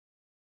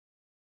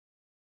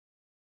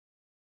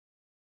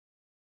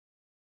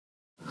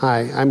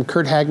Hi, I'm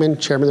Curt Hagman,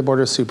 Chairman of the Board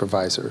of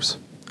Supervisors.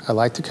 I'd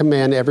like to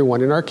commend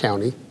everyone in our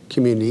county,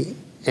 community,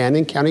 and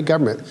in county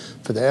government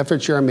for the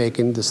efforts you are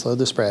making to slow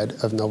the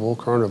spread of novel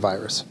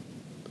coronavirus.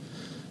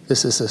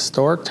 This is a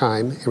historic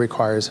time and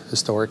requires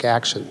historic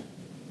action.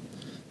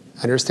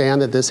 I understand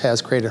that this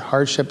has created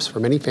hardships for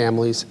many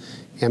families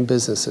and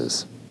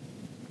businesses.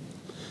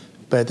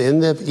 But at the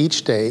end of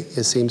each day,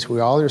 it seems we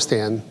all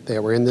understand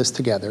that we're in this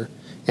together,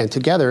 and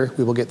together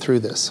we will get through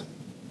this.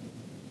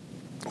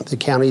 The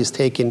county is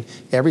taking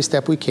every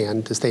step we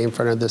can to stay in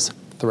front of this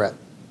threat.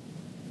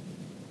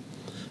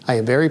 I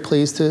am very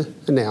pleased to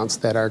announce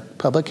that our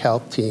public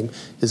health team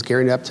is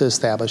gearing up to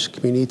establish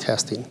community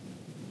testing.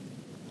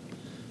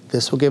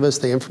 This will give us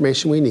the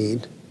information we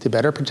need to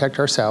better protect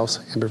ourselves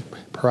and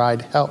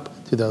provide help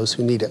to those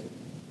who need it.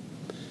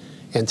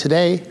 And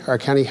today, our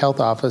county health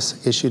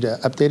office issued an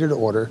updated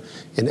order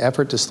in an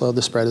effort to slow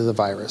the spread of the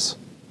virus.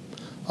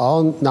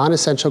 All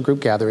non-essential group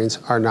gatherings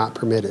are not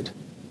permitted.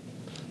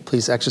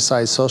 Please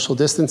exercise social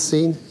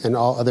distancing in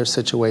all other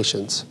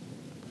situations.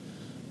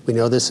 We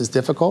know this is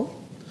difficult,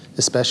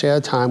 especially at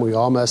a time we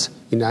all must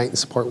unite and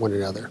support one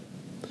another.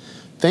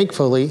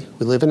 Thankfully,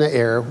 we live in an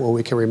era where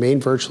we can remain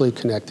virtually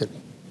connected.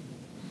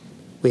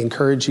 We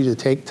encourage you to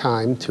take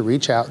time to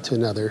reach out to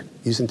another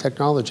using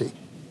technology.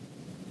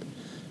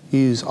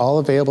 Use all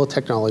available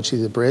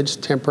technology to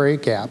bridge temporary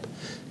gap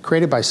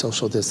created by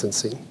social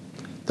distancing.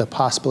 The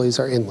possibilities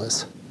are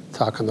endless.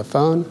 Talk on the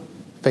phone,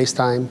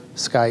 FaceTime,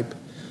 Skype,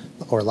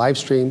 or live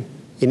stream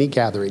any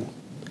gathering.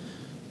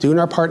 Doing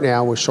our part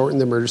now will shorten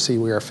the emergency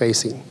we are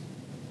facing.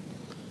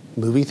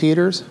 Movie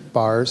theaters,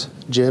 bars,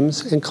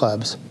 gyms, and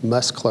clubs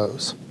must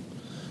close.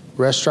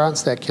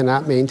 Restaurants that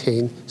cannot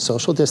maintain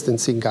social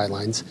distancing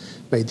guidelines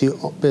may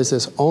do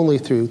business only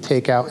through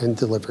takeout and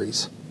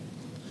deliveries.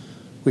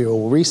 We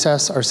will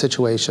recess our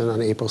situation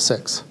on April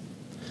 6th.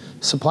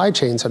 Supply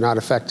chains are not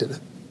affected.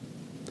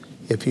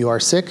 If you are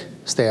sick,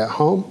 stay at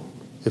home.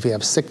 If you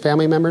have sick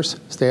family members,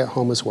 stay at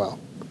home as well.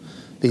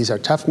 These are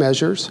tough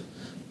measures,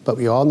 but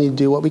we all need to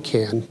do what we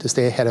can to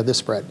stay ahead of the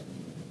spread.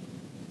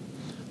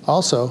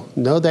 Also,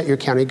 know that your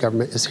county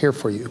government is here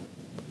for you.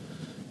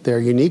 There are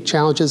unique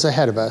challenges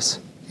ahead of us,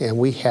 and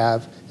we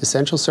have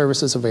essential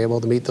services available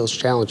to meet those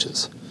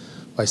challenges.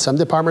 While some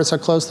departments are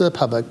closed to the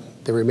public,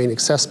 they remain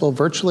accessible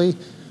virtually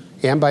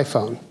and by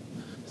phone.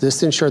 This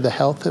to ensure the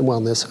health and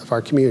wellness of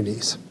our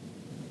communities.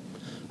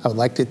 I would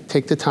like to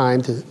take the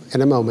time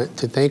in a moment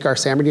to thank our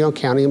San Bernardino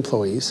County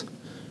employees,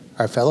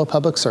 our fellow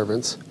public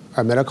servants,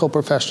 our medical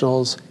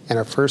professionals, and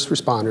our first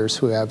responders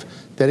who have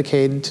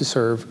dedicated to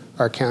serve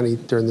our county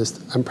during this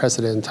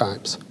unprecedented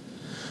times.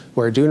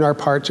 We're doing our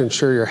part to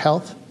ensure your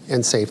health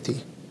and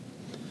safety.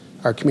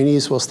 Our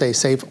communities will stay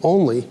safe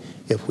only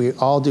if we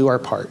all do our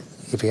part.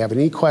 If you have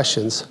any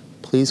questions,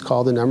 please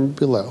call the number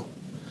below.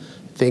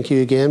 Thank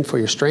you again for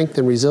your strength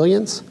and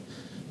resilience.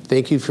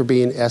 Thank you for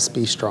being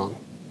SB Strong.